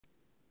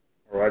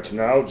Alright,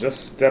 now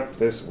just step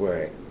this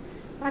way.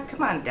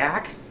 Come on,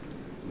 Doc.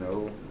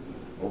 No,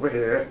 over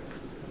here.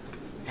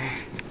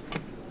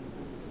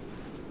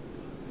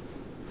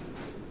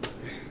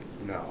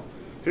 Now,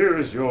 here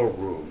is your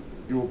room.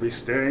 You will be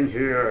staying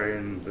here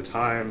in the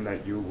time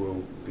that you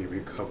will be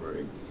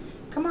recovering.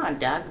 Come on,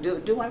 Doc.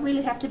 Do I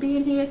really have to be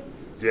in here?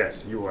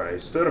 Yes, you are a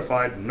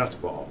certified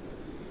nutball.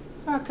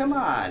 Oh, come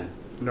on.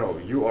 No,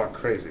 you are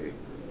crazy.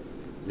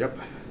 Yep,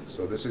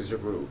 so this is your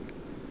room.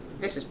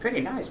 This is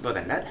pretty nice for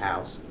the nut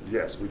house.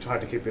 Yes, we try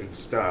to keep it in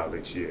style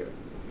each year.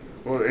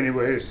 Well,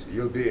 anyways,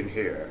 you'll be in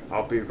here.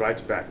 I'll be right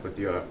back with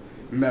your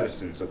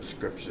medicine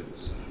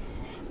subscriptions.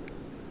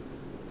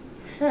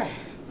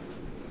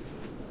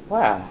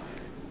 Wow,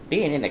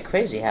 being in a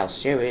crazy house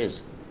sure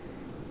is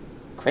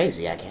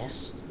crazy, I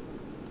guess.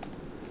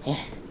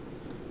 Yeah.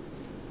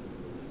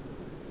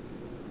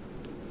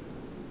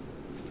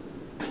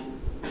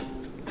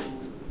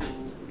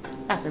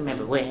 I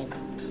remember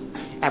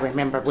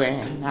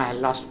when I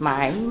lost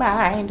my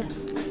mind.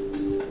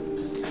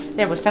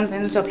 There was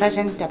something so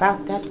pleasant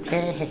about that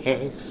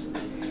place.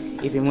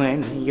 Even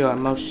when your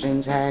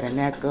emotions had an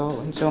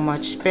echo in so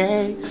much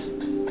space.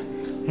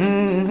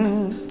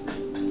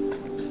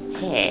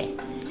 Hey,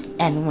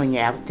 and when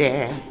you're out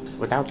there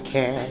without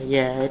care,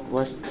 yeah, it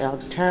was without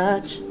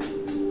touch.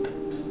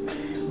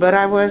 But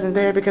I wasn't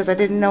there because I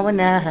didn't know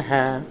enough.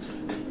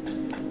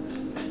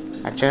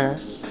 I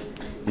just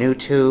knew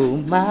too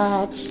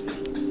much.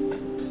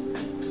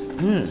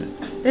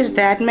 Does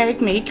that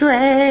make me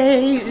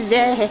crazy?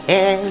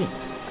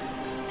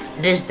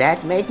 Does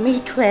that make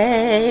me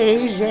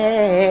crazy?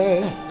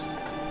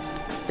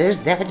 Does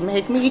that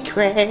make me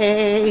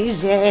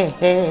crazy?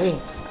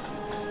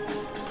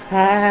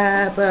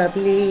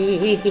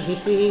 Probably.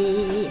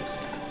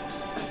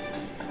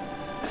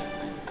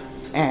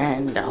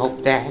 And I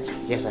hope that,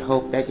 yes, I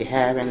hope that you're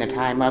having the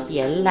time of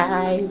your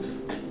life.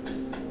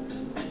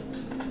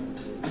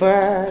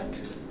 But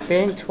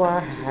think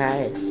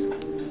twice.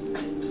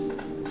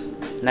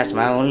 That's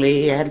my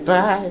only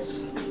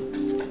advice.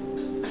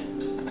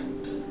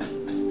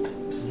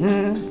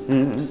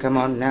 Come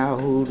on now,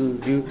 who do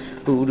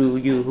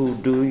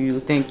you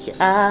think you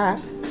are?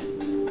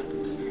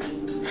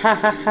 Ha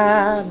ha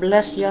ha,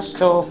 bless your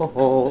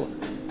soul.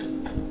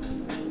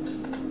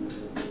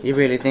 You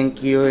really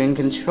think you're in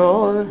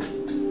control?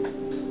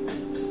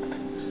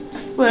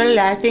 Well,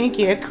 I think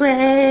you're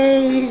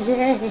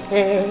crazy.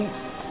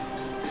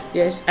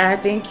 Yes, I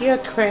think you're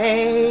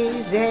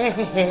crazy.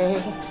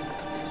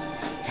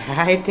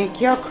 I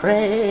think you're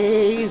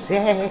crazy.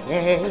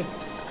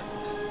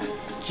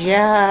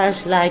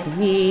 Just like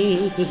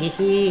me.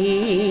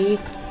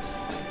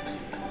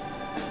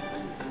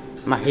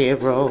 My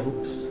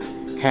heroes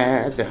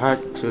had the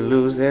heart to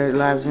lose their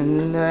lives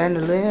in a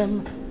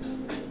limb.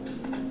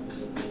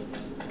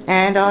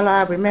 And all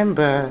I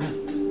remember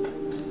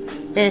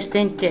is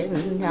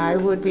thinking I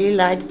would be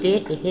like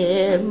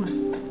him.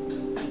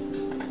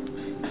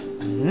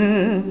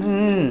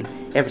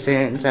 Ever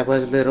since I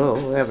was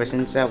little,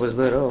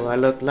 I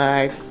looked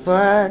like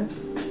fun.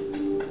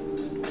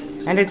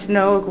 And it's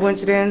no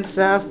coincidence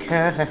I've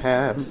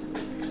come,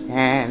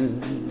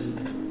 and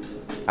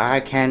I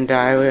can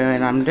die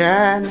when I'm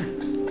done.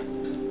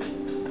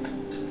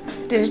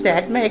 Does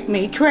that make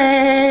me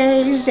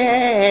crazy?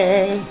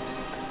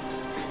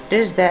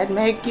 Does that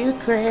make you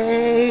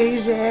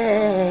crazy?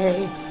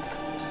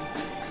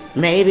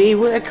 Maybe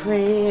we're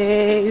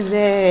crazy.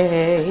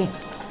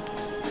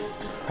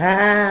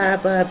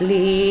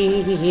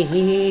 Probably.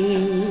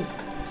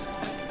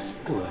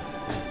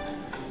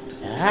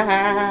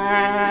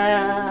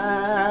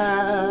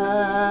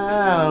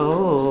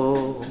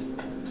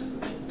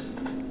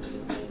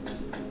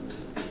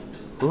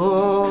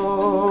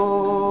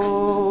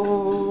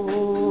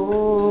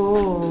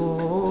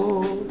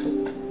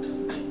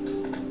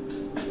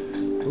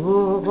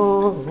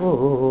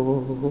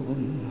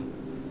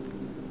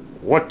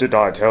 What did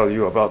I tell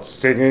you about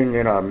singing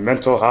in a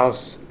mental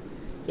house?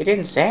 You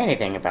didn't say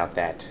anything about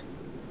that.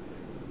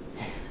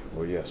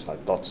 Well, yes, I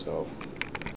thought so.